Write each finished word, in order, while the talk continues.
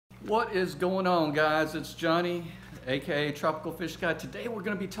What is going on, guys? It's Johnny, aka Tropical Fish Guy. Today we're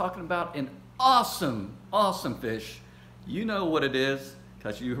going to be talking about an awesome fish. You know what it is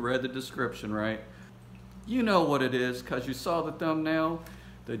because you read the description, right? You know what it is because you saw the thumbnail.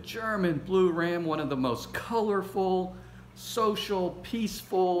 The German blue ram, one of the most colorful, social,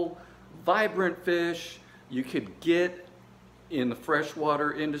 peaceful, vibrant fish you could get in the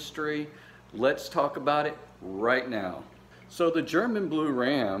freshwater industry. Let's talk about it right now. So the German blue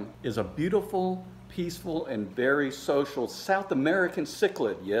ram is a beautiful, peaceful, and very social South American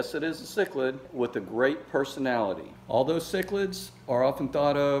cichlid. Yes, it is a cichlid with a great personality. Although cichlids are often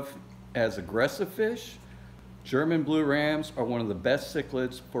thought of as aggressive fish, German blue rams are one of the best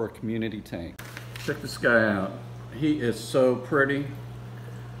cichlids for a community tank. Check this guy out. He is so pretty.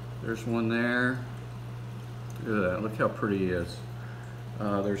 There's one there. Look at that. Look how pretty he is.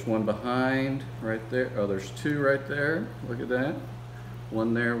 There's one behind right there. Oh, there's two right there. Look at that.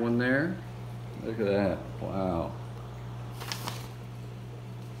 One there, one there. Look at that. Wow.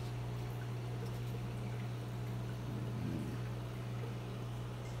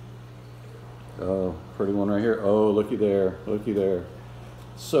 Oh, pretty one right here. Oh, looky there. Looky there.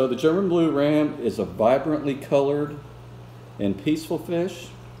 So the German blue ram is a vibrantly colored and peaceful fish,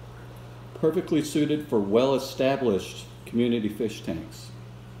 perfectly suited for well-established community fish tanks.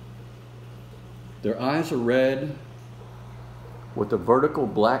 Their eyes are red with a vertical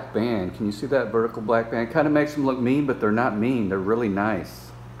black band. Can you see that vertical black band? Kind of makes them look mean, but they're not mean. They're really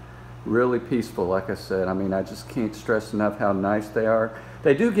nice. Really peaceful, like I said. I mean, I just can't stress enough how nice they are.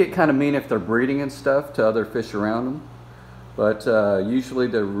 They do get kind of mean if they're breeding and stuff to other fish around them. But usually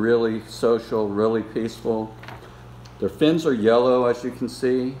they're really social, really peaceful. Their fins are yellow, as you can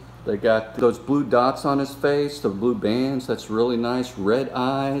see. They got those blue dots on his face, the blue bands. That's really nice. Red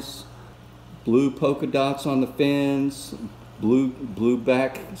eyes. Blue polka dots on the fins, blue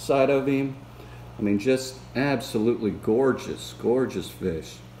back side of him. I mean, just absolutely gorgeous, gorgeous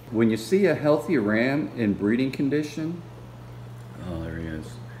fish. When you see a healthy ram in breeding condition, oh, there he is.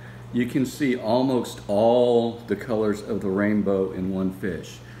 You can see almost all the colors of the rainbow in one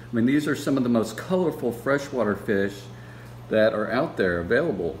fish. I mean, these are some of the most colorful freshwater fish that are out there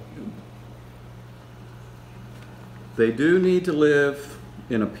available. They do need to live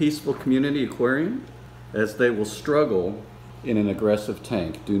in a peaceful community aquarium, as they will struggle in an aggressive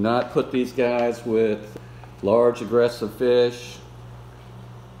tank. Do not put these guys with large aggressive fish.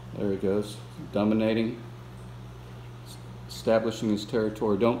 There he goes, dominating, establishing his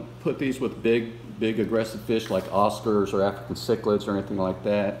territory. Don't put these with big aggressive fish like Oscars or African cichlids or anything like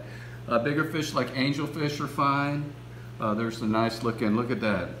that. Bigger fish like angelfish are fine. There's the nice looking, look at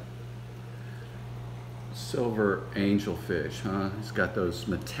that. Silver angelfish, huh? He's got those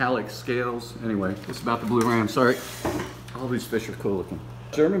metallic scales. Anyway, it's about the blue ram, sorry. All these fish are cool looking.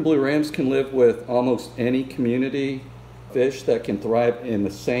 German blue rams can live with almost any community fish that can thrive in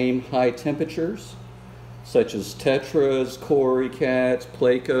the same high temperatures, such as tetras, cory cats,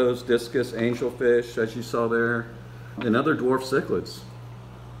 placos, discus, angelfish, as you saw there, and other dwarf cichlids.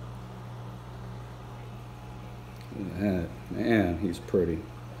 Look at that. Man, he's pretty.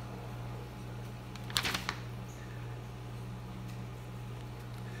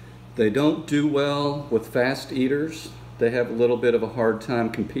 They don't do well with fast eaters. They have a little bit of a hard time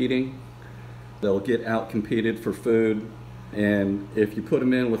competing. They'll get out competed for food. And if you put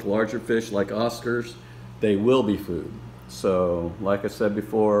them in with larger fish like Oscars, they will be food. So, like I said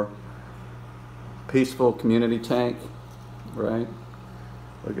before, peaceful community tank, right?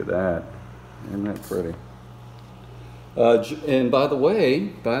 Look at that. Isn't that pretty? And by the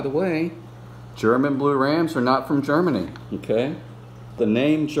way, German blue rams are not from Germany, okay? The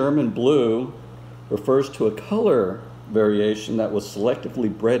name German blue refers to a color variation that was selectively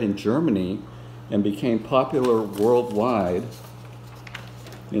bred in Germany and became popular worldwide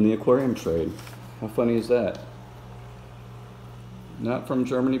in the aquarium trade. How funny is that? Not from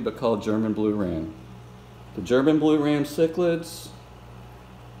Germany, but called German blue ram. The German blue ram cichlids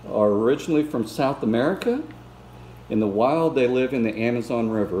are originally from South America. In the wild, they live in the Amazon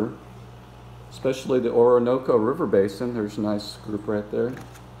River, especially the Orinoco River Basin. There's a nice group right there.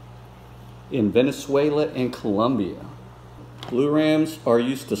 In Venezuela and Colombia. Blue rams are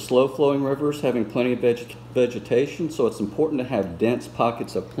used to slow-flowing rivers having plenty of vegetation, so it's important to have dense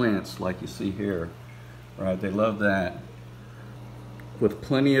pockets of plants like you see here. Right, they love that. With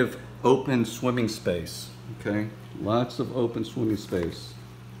plenty of open swimming space, okay? Lots of open swimming space.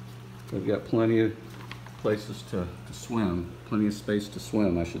 They've got plenty of places to swim, plenty of space to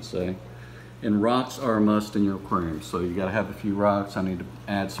swim, I should say. And rocks are a must in your aquarium, so you gotta have a few rocks. I need to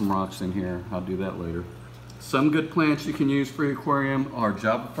add some rocks in here. I'll do that later. Some good plants you can use for your aquarium are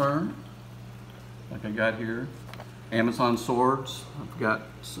Java fern, like I got here. Amazon swords, I've got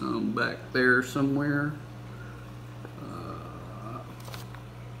some back there somewhere.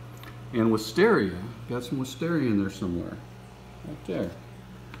 And wisteria, got some wisteria in there somewhere, right there.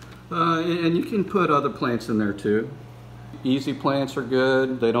 And you can put other plants in there too. Easy plants are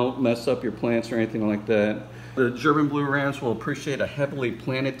good, they don't mess up your plants or anything like that. The German blue rams will appreciate a heavily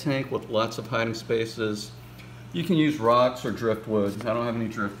planted tank with lots of hiding spaces. You can use rocks or driftwood. I don't have any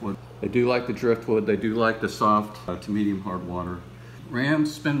driftwood. They do like the driftwood, they do like the soft to medium hard water.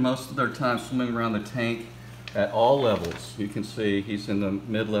 Rams spend most of their time swimming around the tank at all levels. You can see he's in the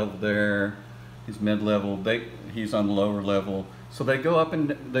mid-level there, he's mid-level, he's on the lower level. So they go up and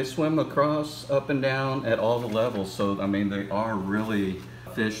they swim across, up and down at all the levels. So I mean, they are really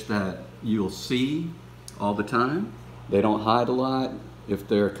fish that you'll see all the time. They don't hide a lot if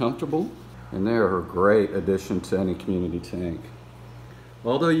they're comfortable, and they are a great addition to any community tank.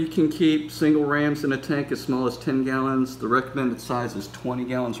 Although you can keep single rams in a tank as small as 10 gallons, the recommended size is 20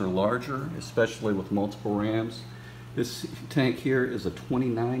 gallons or larger, especially with multiple rams. This tank here is a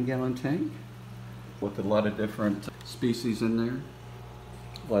 29-gallon tank with a lot of different species in there,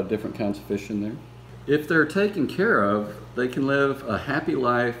 a lot of different kinds of fish in there. If they're taken care of, they can live a happy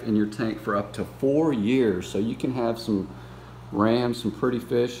life in your tank for up to 4 years. So you can have some rams, some pretty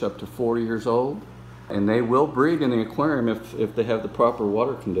fish up to 4 years old. And they will breed in the aquarium if they have the proper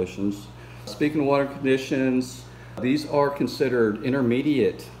water conditions. Speaking of water conditions, these are considered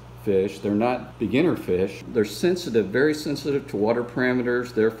intermediate fish. They're not beginner fish. They're sensitive, very sensitive to water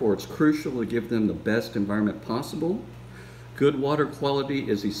parameters. Therefore, it's crucial to give them the best environment possible. Good water quality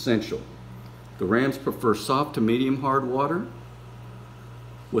is essential. The rams prefer soft to medium hard water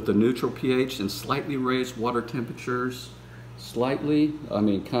with a neutral pH and slightly raised water temperatures. Slightly, I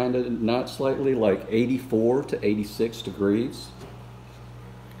mean kind of not slightly, like 84 to 86 degrees.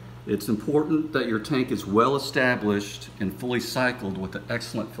 It's important that your tank is well established and fully cycled with an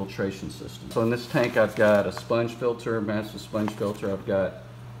excellent filtration system. So in this tank I've got a sponge filter, massive sponge filter. I've got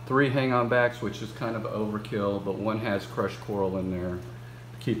 3 hang-on backs, which is kind of overkill, but one has crushed coral in there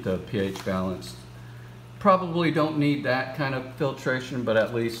to keep the pH balanced. Probably don't need that kind of filtration, but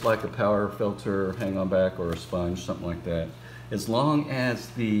at least like a power filter, hang-on back, or a sponge, something like that. As long as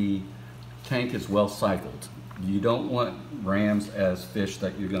the tank is well cycled. You don't want rams as fish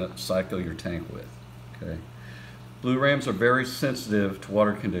that you're going to cycle your tank with. Okay. Blue rams are very sensitive to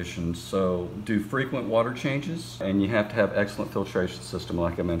water conditions, so do frequent water changes, and you have to have excellent filtration system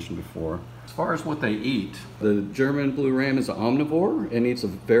like I mentioned before. As far as what they eat, the German blue ram is an omnivore and eats a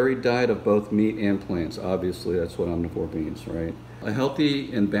varied diet of both meat and plants. Obviously, that's what omnivore means, right? A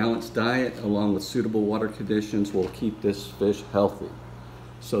healthy and balanced diet along with suitable water conditions will keep this fish healthy.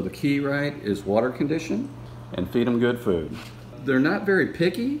 So the key, right, is water condition and feed them good food. They're not very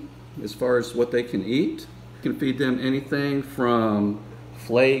picky as far as what they can eat. You can feed them anything from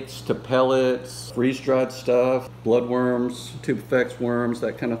flakes to pellets, freeze-dried stuff, bloodworms, tubifex worms,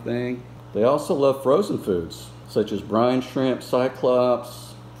 that kind of thing. They also love frozen foods, such as brine shrimp,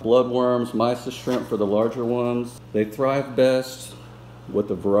 cyclops, bloodworms, mysis shrimp for the larger ones. They thrive best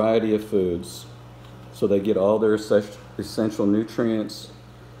with a variety of foods, so they get all their essential nutrients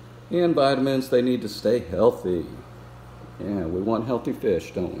and vitamins they need to stay healthy. Yeah, we want healthy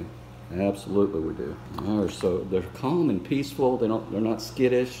fish, don't we? Absolutely we do. So they're calm and peaceful. They're not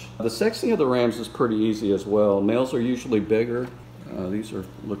skittish. The sexing of the rams is pretty easy as well. Males are usually bigger. These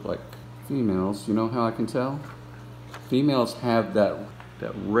look like females. You know how I can tell? Females have that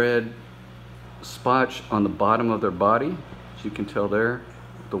red spot on the bottom of their body, as you can tell there.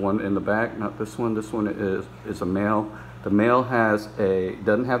 The one in the back, not this one. This one is a male. The male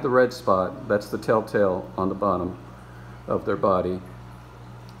doesn't have the red spot. That's the telltale on the bottom of their body.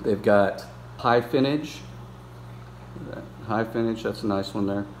 They've got high finnage. High finnage, that's a nice one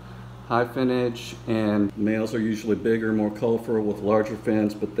there. High finnage, and males are usually bigger, more colorful with larger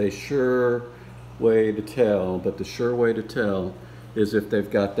fins, but the sure way to tell is if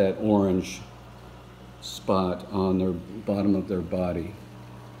they've got that orange spot on their bottom of their body.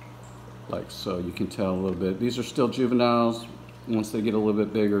 Like so, you can tell a little bit. These are still juveniles. Once they get a little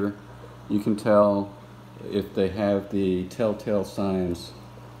bit bigger, you can tell if they have the telltale signs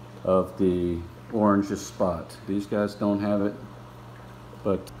of the orange spot. These guys don't have it,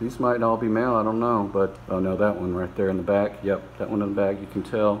 but these might all be male, I don't know. But oh no, that one right there in the back, yep, that one in the back, you can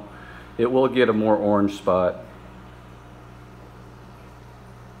tell it will get a more orange spot.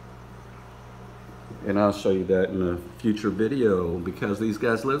 And I'll show you that in a future video, because these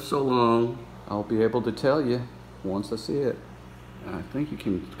guys live so long, I'll be able to tell you once I see it. I think you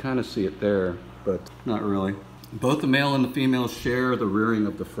can kind of see it there. but not really. Both the male and the female share the rearing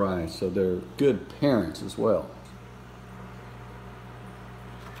of the fry, so they're good parents as well.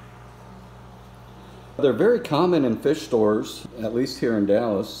 They're very common in fish stores, at least here in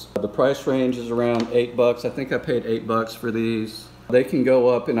Dallas. The price range is around $8. I think I paid $8 for these. They can go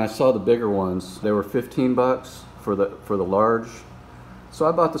up, and I saw the bigger ones. They were $15 for the large. So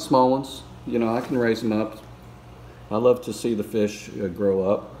I bought the small ones. You know, I can raise them up. I love to see the fish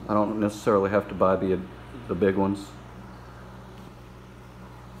grow up. I don't necessarily have to buy the big ones.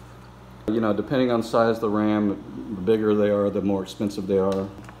 You know, depending on the size of the ram, the bigger they are, the more expensive they are.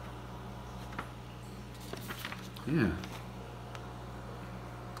 Yeah.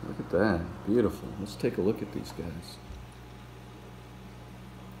 Look at that. Beautiful. Let's take a look at these guys.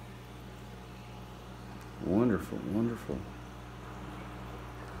 Wonderful, wonderful.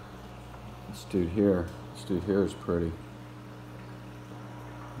 This dude here is pretty.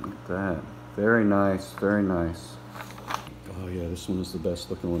 Look at that. Very nice, very nice. Oh yeah, this one is the best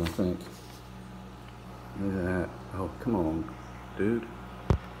looking one, I think. Look at that. Oh, come on, dude.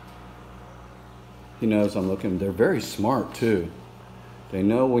 He knows I'm looking. They're very smart too. They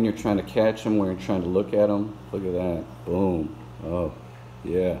know when you're trying to catch them, when you're trying to look at them. Look at that. Boom. Oh,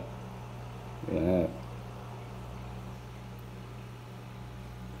 yeah. Look at that.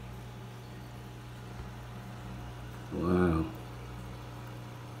 Wow.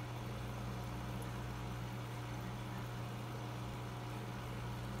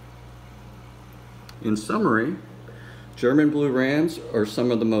 In summary, German blue rams are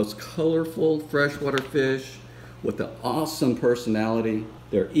some of the most colorful freshwater fish with an awesome personality.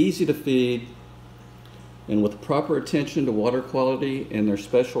 They're easy to feed, and with proper attention to water quality and their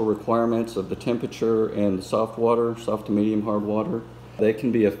special requirements of the temperature and the soft water, soft to medium hard water, they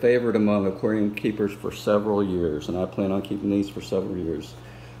can be a favorite among aquarium keepers for several years, and I plan on keeping these for several years.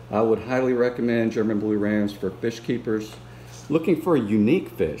 I would highly recommend German blue rams for fish keepers looking for a unique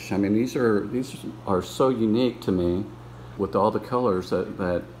fish. I mean, these are so unique to me with all the colors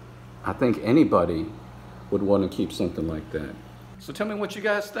that I think anybody would want to keep something like that. So tell me what you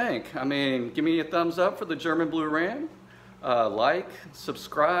guys think. I mean, give me a thumbs up for the German blue ram. Like,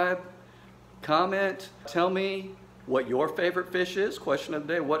 subscribe, comment. Tell me what your favorite fish is. Question of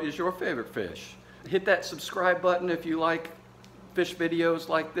the day, what is your favorite fish? Hit that subscribe button if you like fish videos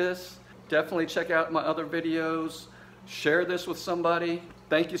like this. Definitely check out my other videos. Share this with somebody.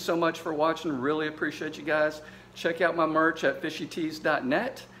 Thank you so much for watching. Really appreciate you guys. Check out my merch at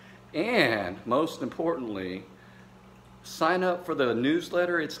fishytees.net. And most importantly, sign up for the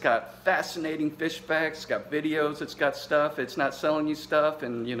newsletter. It's got fascinating fish facts, it's got videos, it's got stuff. It's not selling you stuff,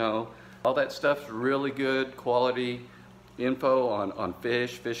 and you know, all that stuff's really good quality info on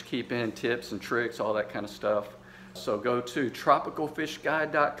fish keeping, tips and tricks, all that kind of stuff. So go to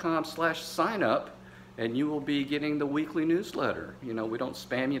tropicalfishguide.com/sign up and you will be getting the weekly newsletter. You know, we don't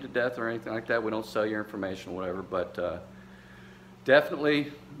spam you to death or anything like that. We don't sell your information or whatever, but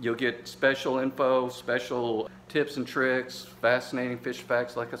definitely you'll get special info, special tips and tricks, fascinating fish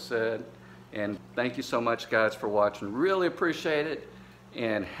facts, like I said. And thank you so much, guys, for watching. Really appreciate it.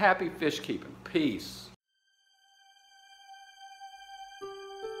 And happy fish keeping. Peace.